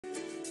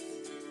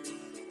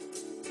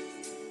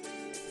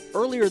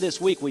Earlier this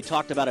week, we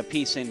talked about a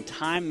piece in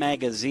Time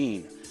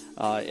magazine,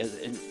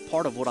 in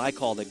part of what I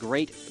call the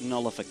great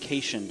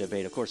nullification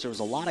debate. Of course, there was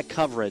a lot of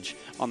coverage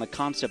on the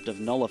concept of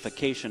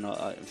nullification.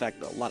 In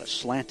fact, a lot of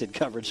slanted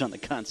coverage on the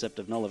concept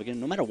of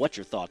nullification. No matter what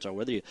your thoughts are,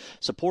 whether you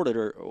support it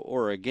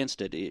or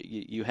against it,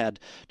 you had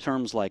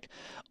terms like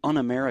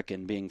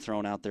un-American being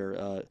thrown out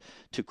there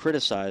to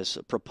criticize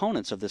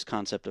proponents of this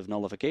concept of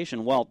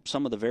nullification, while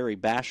some of the very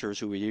bashers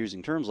who were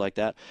using terms like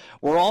that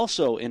were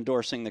also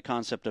endorsing the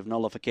concept of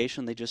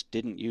nullification. They just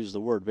didn't use the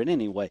word. But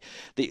anyway,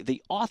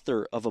 the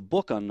author of a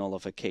book on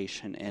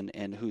nullification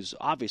and who's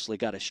obviously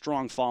got a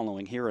strong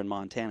following here in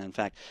Montana, in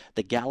fact,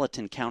 the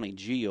Gallatin County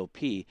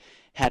GOP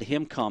had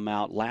him come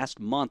out last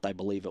month, I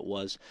believe it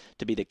was,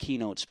 to be the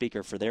keynote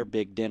speaker for their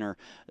big dinner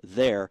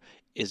there,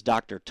 is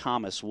Dr.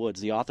 Thomas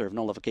Woods, the author of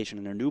Nullification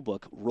in her new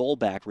book,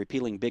 Rollback,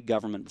 Repealing Big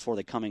Government Before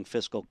the Coming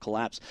Fiscal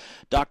Collapse.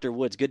 Dr.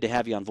 Woods, good to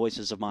have you on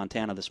Voices of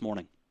Montana this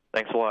morning.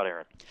 Thanks a lot,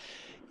 Aaron.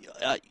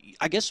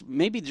 I guess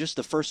maybe just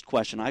the first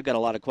question. I've got a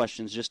lot of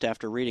questions just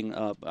after reading.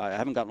 I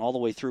haven't gotten all the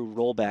way through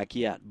Rollback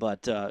yet,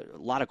 but a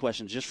lot of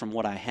questions just from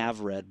what I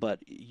have read. But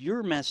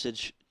your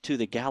message to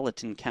the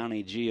Gallatin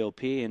County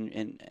GOP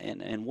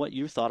and what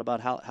you thought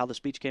about how the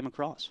speech came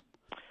across.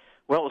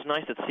 Well, it was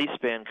nice that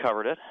C-SPAN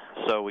covered it,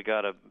 so we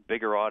got a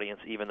bigger audience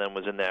even than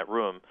was in that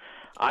room.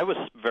 I was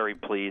very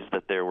pleased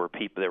that there were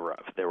people.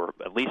 There were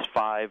at least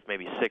 5,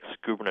 maybe 6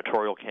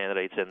 gubernatorial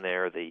candidates in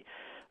there.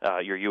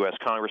 Your U.S.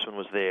 congressman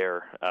was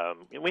there.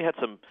 And we had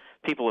some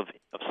people of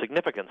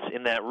significance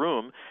in that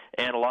room,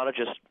 and a lot of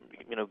just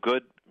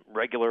good,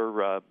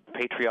 regular,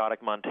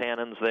 patriotic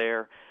Montanans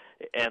there.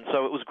 And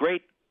so it was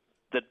great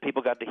that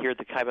people got to hear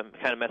the kind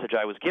of message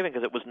I was giving,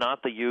 because it was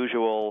not the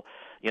usual,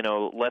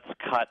 let's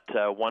cut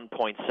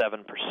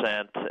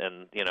 1.7%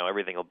 and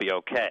everything will be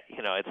okay.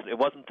 It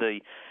wasn't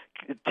the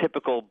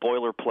typical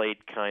boilerplate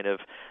kind of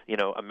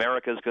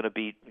America's going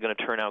to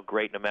turn out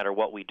great no matter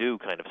what we do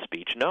kind of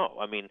speech. No,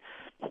 I mean,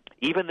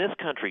 even this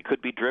country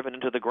could be driven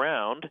into the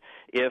ground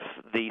if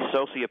the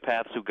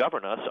sociopaths who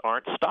govern us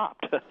aren't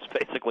stopped. That's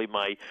basically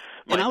my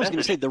And I was message. going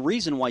to say, the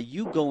reason why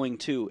you going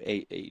to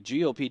a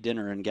GOP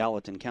dinner in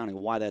Gallatin County,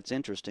 why that's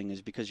interesting,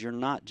 is because you're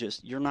not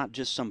just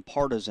some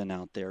partisan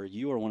out there.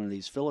 You are one of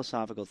these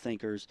philosophical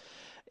thinkers,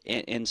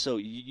 and so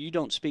you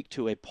don't speak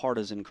to a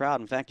partisan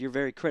crowd. In fact, you're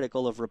very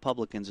critical of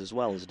Republicans as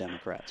well as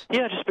Democrats.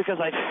 Yeah, just because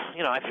I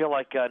feel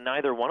like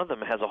neither one of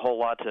them has a whole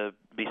lot to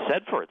be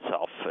said for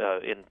itself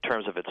in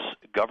terms of its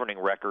governing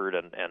record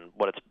and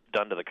what it's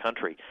done to the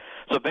country.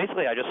 So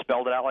basically, I just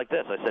spelled it out like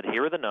this. I said,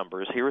 here are the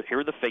numbers, here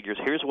are the figures,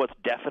 here's what's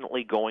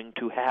definitely going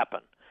to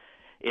happen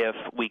if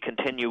we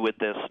continue with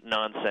this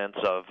nonsense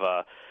of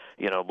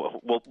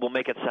we'll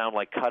make it sound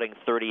like cutting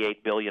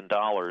 $38 billion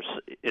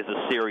is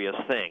a serious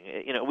thing.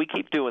 We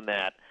keep doing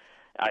that.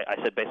 I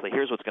said basically,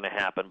 here's what's going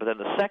to happen. But then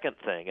the second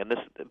thing, and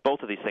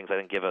both of these things I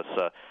think give us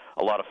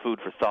a lot of food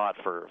for thought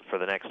for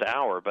the next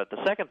hour. But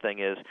the second thing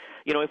is,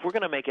 if we're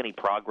going to make any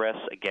progress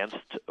against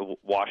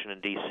Washington,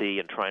 D.C.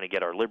 and trying to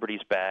get our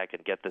liberties back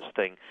and get this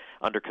thing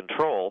under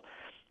control,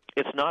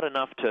 it's not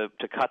enough to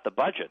cut the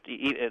budget,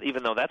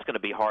 even though that's going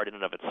to be hard in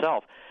and of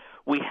itself.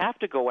 We have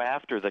to go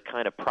after the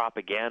kind of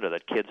propaganda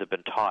that kids have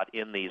been taught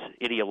in these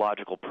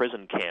ideological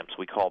prison camps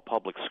we call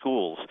public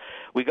schools.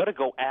 We've got to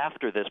go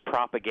after this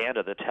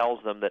propaganda that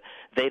tells them that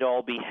they'd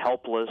all be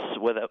helpless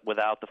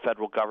without the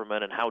federal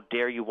government, and how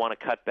dare you want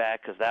to cut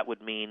back, because that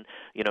would mean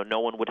no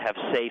one would have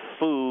safe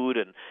food,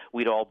 and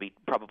we'd all be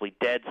probably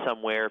dead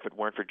somewhere if it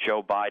weren't for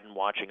Joe Biden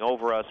watching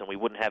over us, and we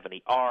wouldn't have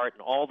any art,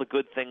 and all the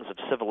good things of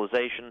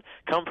civilization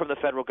come from the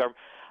federal government.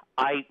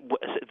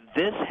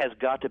 This has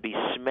got to be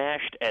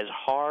smashed as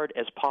hard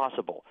as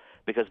possible,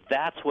 because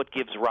that's what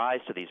gives rise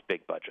to these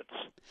big budgets.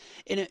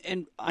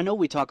 And I know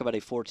we talk about a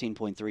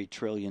 $14.3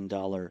 trillion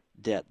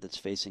debt that's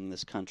facing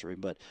this country,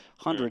 but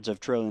hundreds of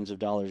trillions of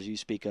dollars you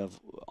speak of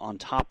on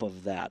top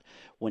of that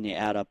when you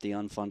add up the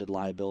unfunded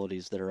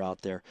liabilities that are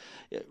out there.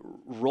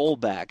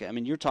 Rollback, I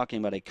mean, you're talking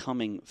about a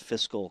coming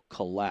fiscal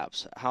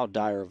collapse. How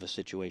dire of a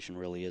situation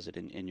really is it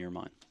in your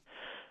mind?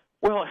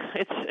 Well,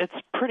 it's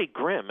pretty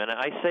grim, and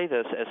I say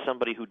this as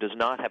somebody who does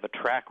not have a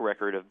track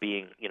record of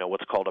being,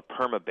 what's called a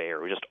perma-bear,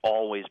 who's just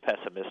always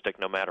pessimistic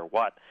no matter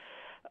what.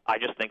 I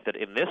just think that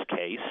in this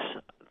case,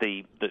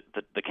 the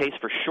case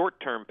for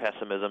short-term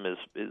pessimism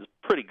is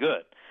pretty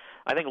good.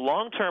 I think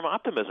long-term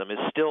optimism is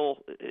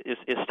still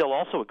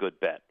also a good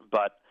bet,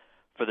 but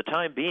for the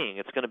time being,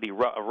 it's going to be a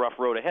rough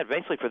road ahead.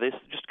 Basically, for this,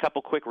 just a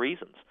couple quick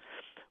reasons.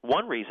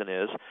 One reason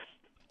is,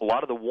 a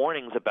lot of the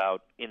warnings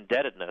about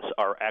indebtedness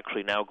are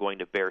actually now going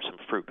to bear some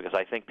fruit, because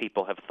I think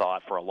people have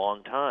thought for a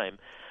long time,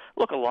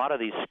 look, a lot of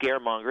these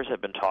scaremongers have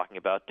been talking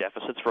about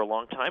deficits for a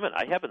long time, and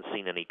I haven't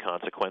seen any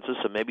consequences,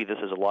 so maybe this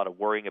is a lot of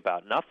worrying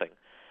about nothing.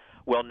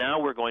 Well,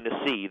 now we're going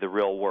to see the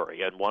real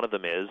worry, and one of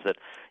them is that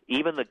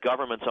even the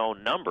government's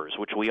own numbers,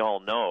 which we all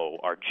know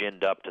are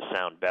ginned up to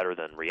sound better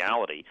than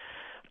reality,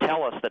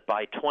 tell us that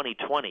by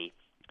 2020,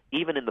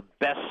 even in the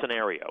best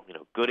scenario,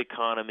 good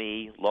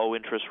economy, low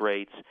interest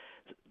rates,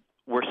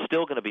 we're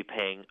still going to be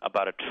paying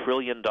about $1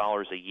 trillion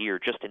a year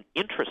just in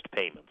interest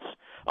payments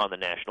on the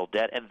national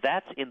debt, and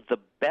that's in the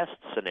best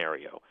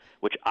scenario,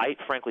 which I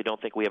frankly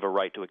don't think we have a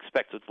right to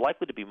expect. So it's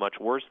likely to be much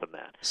worse than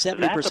that.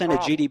 70% of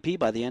GDP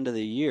by the end of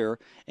the year.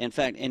 In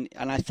fact, and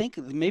I think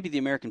maybe the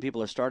American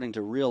people are starting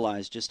to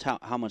realize just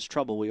how much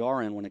trouble we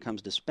are in when it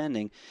comes to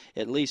spending.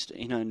 At least,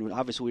 and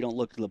obviously we don't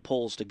look to the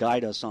polls to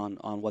guide us on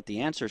what the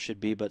answer should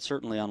be, but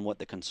certainly on what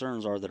the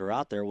concerns are that are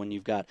out there when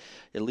you've got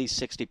at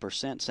least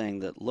 60% saying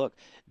that, look,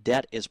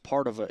 debt is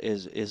part of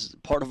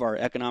our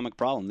economic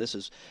problem. This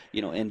is,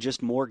 and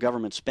just more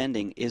government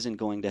spending isn't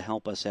going to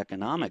help us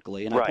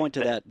economically. And right. I point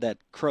to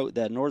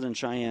that Northern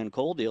Cheyenne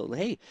coal deal.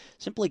 Hey,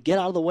 simply get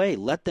out of the way.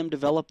 Let them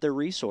develop their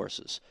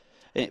resources.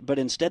 But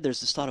instead,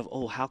 there's this thought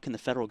of, how can the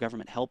federal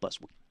government help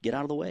us? Well, get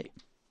out of the way.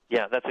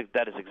 Yeah,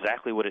 that is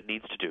exactly what it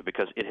needs to do,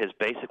 because it has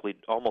basically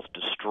almost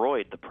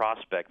destroyed the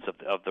prospects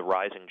of the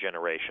rising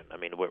generation. I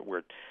mean,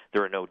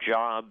 there are no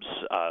jobs,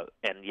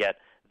 and yet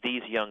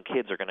these young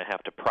kids are going to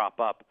have to prop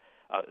up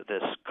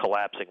this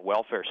collapsing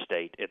welfare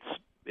state.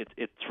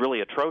 It's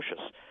really atrocious.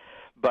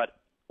 But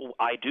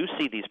I do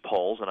see these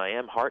polls, and I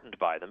am heartened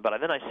by them, but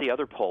then I see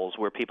other polls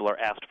where people are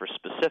asked for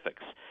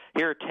specifics.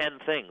 Here are 10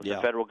 things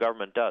the federal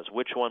government does.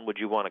 Which one would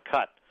you want to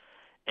cut?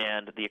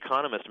 And The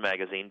Economist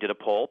magazine did a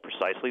poll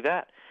precisely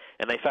that.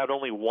 And they found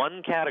only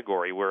one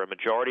category where a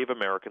majority of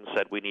Americans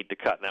said we need to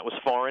cut, and that was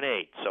foreign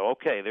aid. So,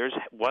 okay, there's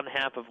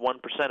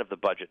 0.5% of the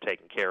budget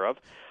taken care of.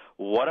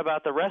 What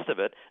about the rest of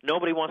it?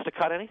 Nobody wants to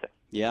cut anything.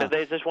 Yeah.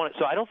 They just want it.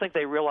 So I don't think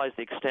they realize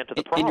the extent of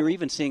the problem. And you're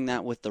even seeing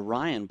that with the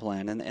Ryan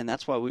plan, and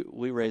that's why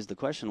we raised the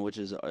question, which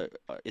is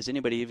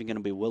anybody even going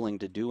to be willing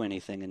to do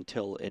anything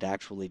until it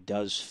actually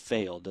does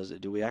fail?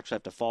 Do we actually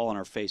have to fall on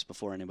our face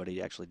before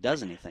anybody actually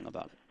does anything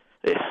about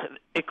it?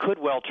 It could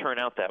well turn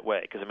out that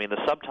way, because,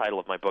 the subtitle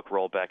of my book,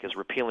 Rollback, is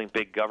Repealing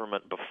Big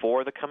Government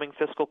Before the Coming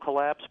Fiscal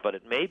Collapse, but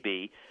it may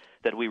be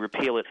that we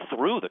repeal it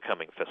through the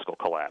coming fiscal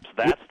collapse.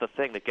 That's the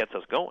thing that gets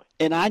us going.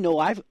 And I know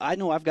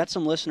I've got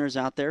some listeners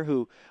out there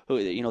who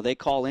they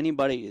call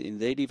anybody,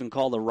 they'd even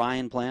call the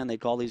Ryan plan, they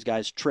call these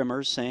guys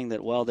trimmers, saying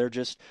that, well, they're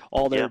just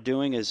all they're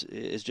doing is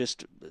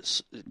just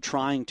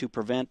trying to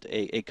prevent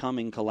a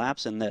coming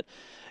collapse, and that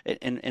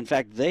in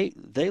fact they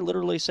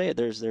literally say it.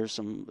 There's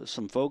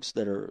some folks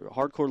that are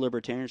hardcore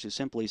libertarians who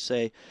simply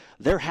say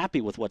they're happy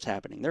with what's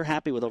happening. They're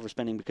happy with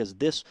overspending because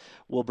this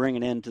will bring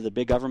an end to the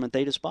big government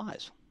they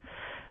despise.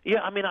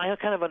 Yeah, I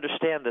kind of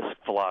understand this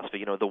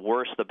philosophy. The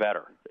worse the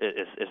better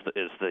is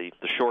the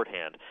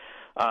shorthand.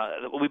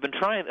 We've been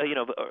trying.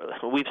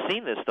 We've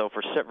seen this though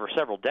for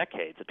several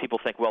decades. That people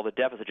think, well, the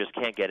deficit just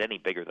can't get any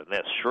bigger than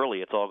this.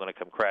 Surely it's all going to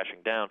come crashing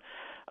down.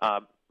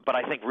 But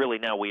I think really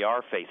now we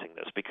are facing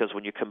this, because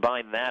when you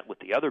combine that with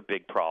the other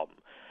big problem,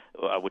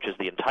 which is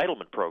the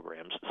entitlement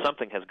programs,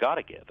 something has got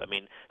to give.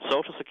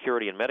 Social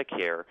Security and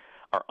Medicare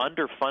are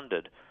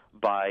underfunded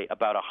by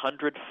about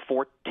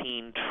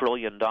 $114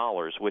 trillion,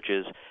 which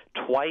is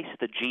twice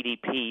the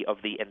GDP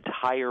of the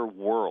entire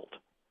world.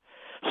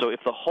 So if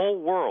the whole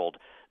world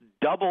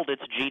doubled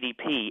its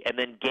GDP and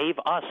then gave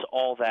us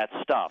all that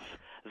stuff,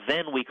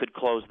 then we could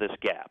close this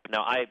gap.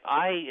 Now,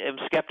 I am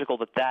skeptical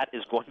that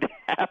is going to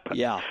happen.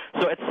 Yeah.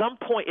 So at some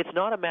point, it's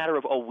not a matter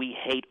of, we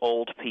hate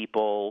old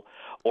people,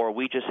 or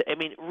we just,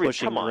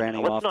 pushing come on, Granny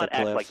let's off not the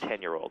act cliff. like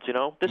 10-year-olds,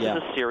 This is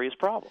a serious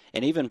problem.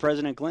 And even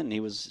President Clinton, he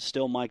was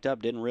still mic'd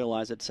up, didn't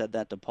realize it, said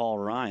that to Paul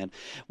Ryan.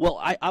 Well,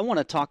 I want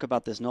to talk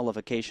about this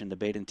nullification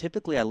debate, and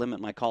typically I limit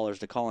my callers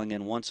to calling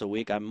in once a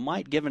week. I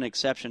might give an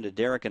exception to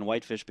Derek and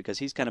Whitefish, because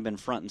he's kind of been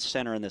front and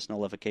center in this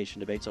nullification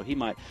debate, so he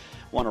might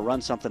want to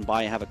run something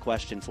by you, have a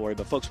question for you.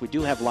 But folks, we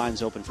do have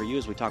lines open for you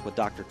as we talk with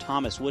Dr.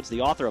 Thomas Woods,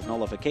 the author of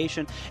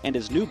Nullification, and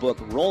his new book,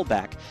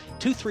 Rollback.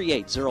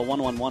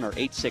 238-0111 or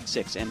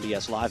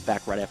 866-NBS Live.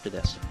 Back right after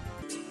this.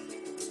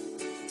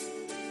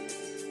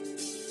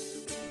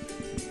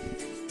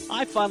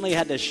 I finally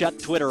had to shut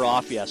Twitter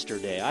off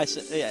yesterday.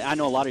 I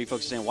know a lot of you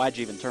folks are saying, why'd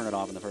you even turn it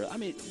off in the first?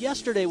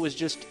 Yesterday was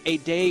just a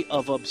day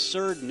of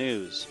absurd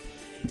news.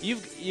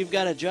 You've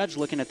got a judge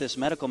looking at this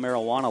medical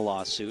marijuana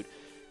lawsuit,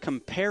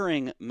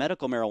 comparing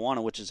medical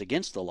marijuana, which is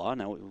against the law.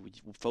 Now,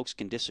 folks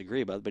can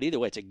disagree about it, but either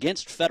way, it's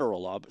against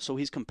federal law. So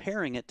he's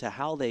comparing it to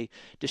how they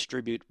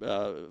distribute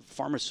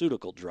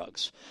pharmaceutical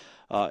drugs,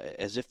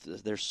 as if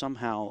there's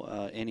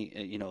somehow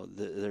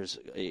there's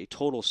a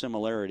total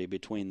similarity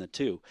between the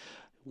two.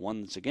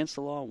 One that's against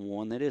the law,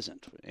 one that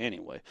isn't.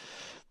 Anyway,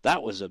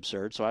 that was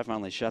absurd, so I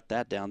finally shut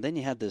that down. Then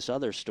you had this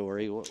other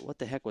story. What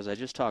the heck was I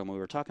just talking about? We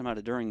were talking about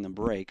it during the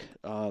break.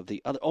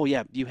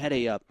 You had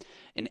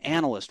an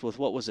analyst with,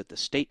 the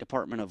State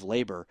Department of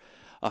Labor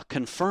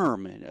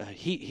confirm.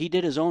 He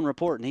did his own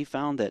report, and he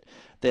found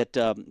that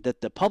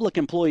the Public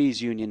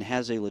Employees Union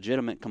has a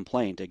legitimate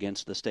complaint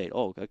against the state.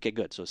 Oh, okay,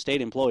 good. So a state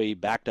employee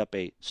backed up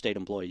a state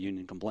employee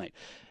union complaint.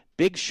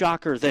 Big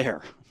shocker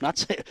there. Not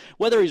say,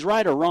 whether he's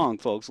right or wrong,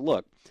 folks.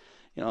 Look,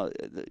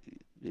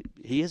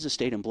 he is a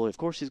state employee. Of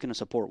course, he's going to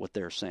support what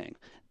they're saying.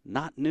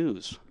 Not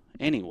news.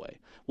 anyway.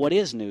 What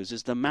is news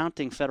is the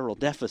mounting federal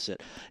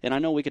deficit. And I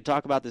know we could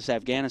talk about this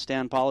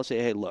Afghanistan policy.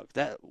 Hey, look,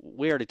 that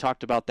we already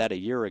talked about that a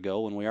year ago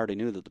when we already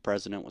knew that the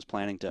president was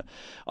planning to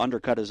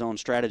undercut his own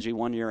strategy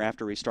 1 year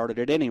after he started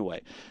it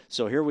anyway.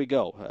 So here we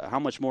go. How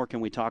much more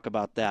can we talk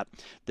about that?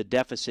 The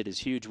deficit is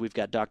huge. We've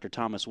got Dr.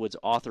 Thomas Woods,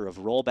 author of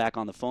Rollback,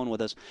 on the phone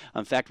with us.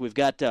 In fact, we're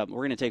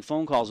going to take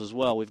phone calls as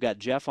well. We've got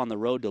Jeff on the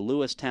road to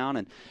Lewistown,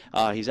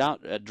 and he's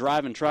out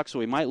driving trucks, so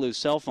we might lose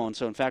cell phone.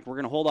 So, in fact, we're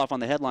going to hold off on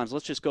the headlines.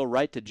 Let's just go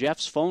right to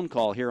Jeff's phone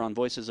call here on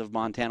Voices of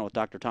Montana with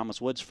Dr.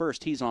 Thomas Woods.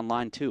 First, he's on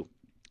line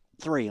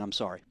 3. I'm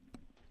sorry.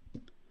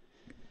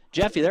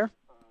 Jeff, you there?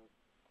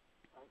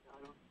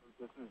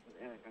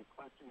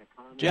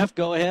 Jeff,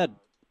 go ahead.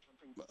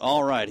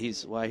 All right.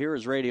 I hear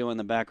his radio in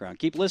the background.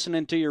 Keep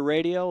listening to your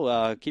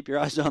radio. Keep your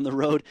eyes on the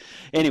road.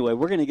 Anyway,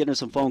 we're going to get into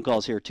some phone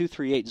calls here,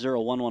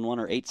 238-0111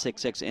 or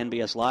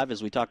 866-NBS Live,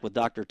 as we talk with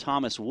Dr.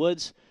 Thomas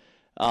Woods.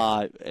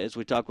 As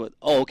we talk with,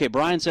 okay,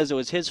 Brian says it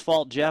was his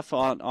fault, Jeff,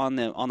 on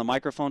the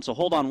microphone. So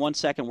hold on 1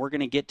 second. We're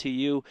going to get to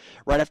you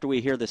right after we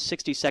hear the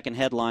 60-second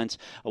headlines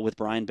with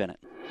Brian Bennett.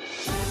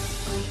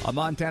 A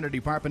Montana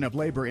Department of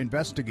Labor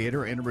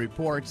investigator in a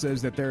report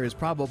says that there is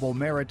probable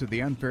merit to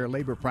the unfair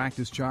labor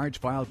practice charge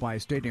filed by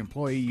state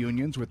employee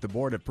unions with the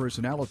Board of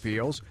Personnel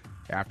Appeals.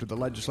 After the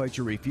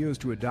legislature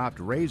refused to adopt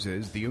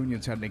raises, the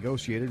unions had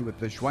negotiated with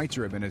the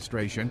Schweitzer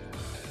administration.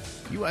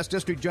 U.S.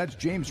 District Judge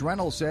James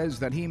Reynolds says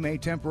that he may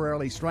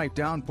temporarily strike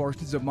down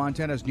portions of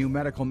Montana's new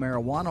medical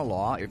marijuana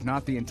law, if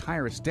not the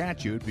entire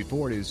statute,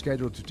 before it is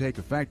scheduled to take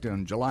effect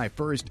on July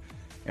 1st,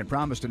 and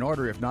promised an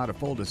order, if not a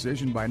full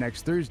decision, by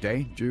next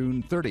Thursday,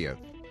 June 30th.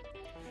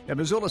 The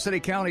Missoula City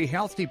County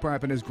Health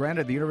Department has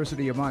granted the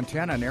University of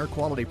Montana an air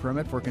quality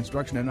permit for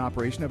construction and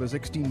operation of a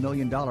 $16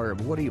 million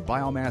woody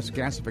biomass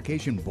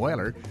gasification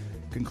boiler,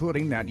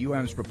 concluding that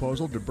UM's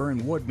proposal to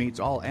burn wood meets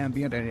all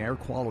ambient and air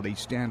quality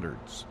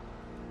standards.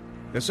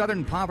 The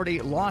Southern Poverty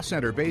Law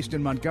Center, based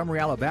in Montgomery,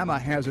 Alabama,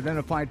 has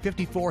identified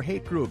 54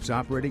 hate groups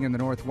operating in the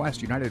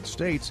Northwest United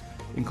States,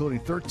 including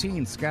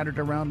 13 scattered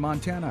around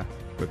Montana.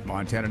 With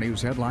Montana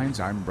News Headlines,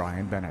 I'm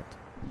Brian Bennett.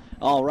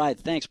 All right,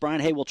 thanks,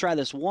 Brian. Hey, we'll try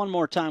this one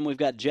more time. We've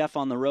got Jeff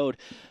on the road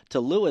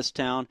to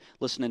Lewistown,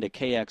 listening to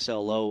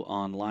KXLO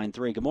on line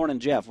 3. Good morning,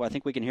 Jeff. Well, I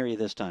think we can hear you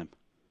this time.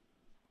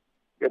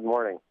 Good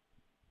morning.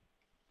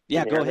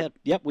 Yeah, go ahead.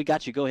 Yep, we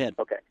got you. Go ahead.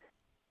 Okay.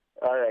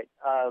 All right.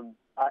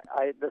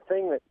 The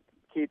thing that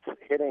keeps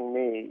hitting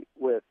me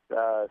with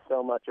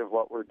so much of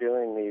what we're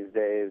doing these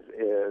days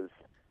is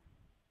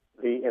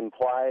the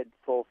implied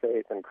full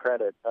faith and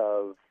credit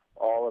of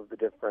all of the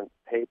different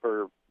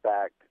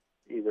paper-backed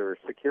either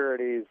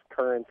securities,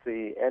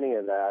 currency, any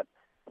of that.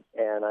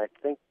 And I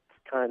think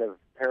it's kind of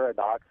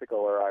paradoxical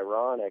or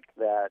ironic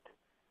that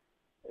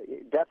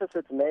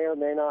deficits may or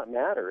may not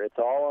matter. It's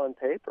all on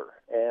paper.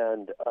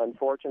 And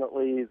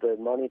unfortunately, the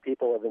money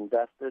people have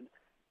invested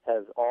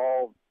has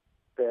all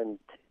been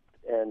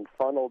and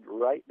funneled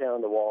right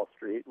down to Wall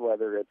Street,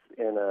 whether it's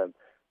in a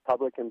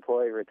public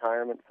employee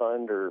retirement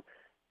fund or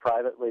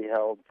privately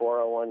held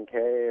 401k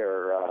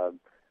or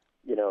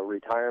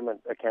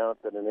retirement account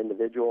that an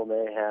individual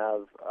may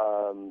have,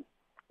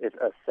 if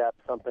a SEP,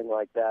 something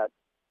like that.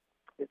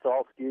 It's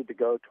all skewed to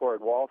go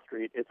toward Wall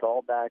Street. It's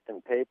all backed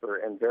in paper,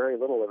 and very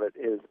little of it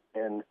is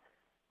in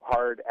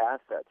hard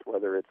assets,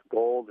 whether it's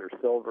gold or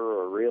silver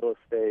or real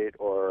estate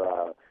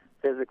or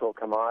physical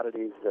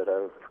commodities that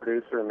a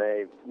producer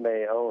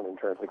may own in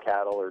terms of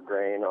cattle or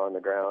grain on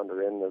the ground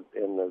or in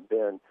the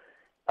bin.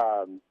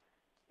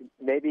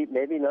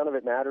 Maybe none of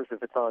it matters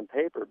if it's on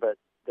paper, but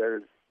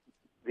there's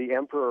the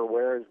emperor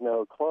wears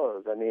no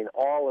clothes. I mean,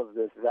 all of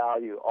this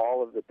value,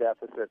 all of the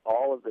deficit,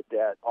 all of the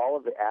debt, all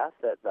of the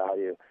asset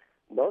value,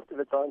 most of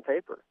it's on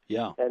paper.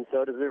 Yeah. And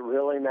so does it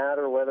really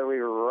matter whether we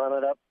run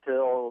it up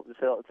till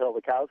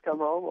the cows come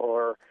home,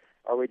 or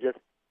are we just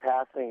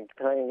playing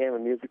a game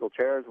of musical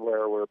chairs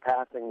where we're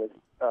passing this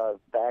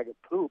bag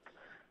of poop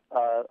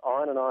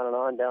on and on and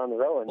on down the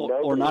road? And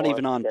or not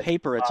even on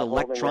paper, it's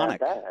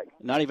electronic.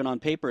 Not even on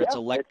paper, it's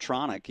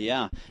electronic.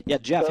 Yeah,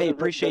 Jeff, hey,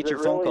 appreciate your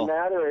phone call. Does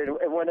it really matter?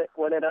 And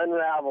when it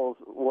unravels,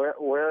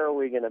 where are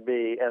we going to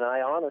be? And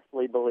I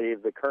honestly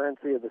believe the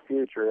currency of the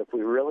future, if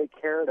we really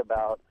cared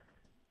about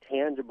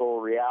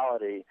tangible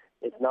reality,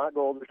 it's not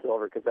gold or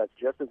silver, because that's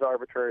just as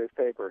arbitrary as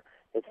paper.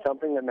 It's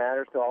something that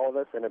matters to all of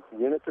us, and it's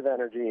units of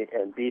energy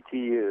and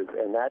BTUs,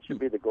 and that should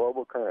be the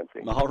global currency.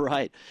 All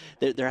right.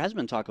 There has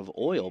been talk of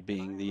oil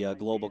being the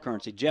global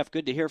currency. Jeff,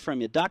 good to hear from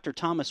you. Dr.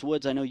 Thomas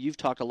Woods, I know you've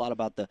talked a lot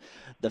about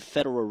the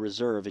Federal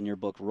Reserve in your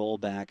book,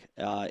 Rollback,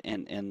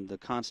 and the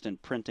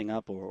constant printing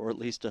up or at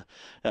least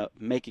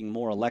making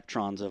more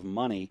electrons of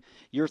money.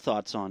 Your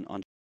thoughts on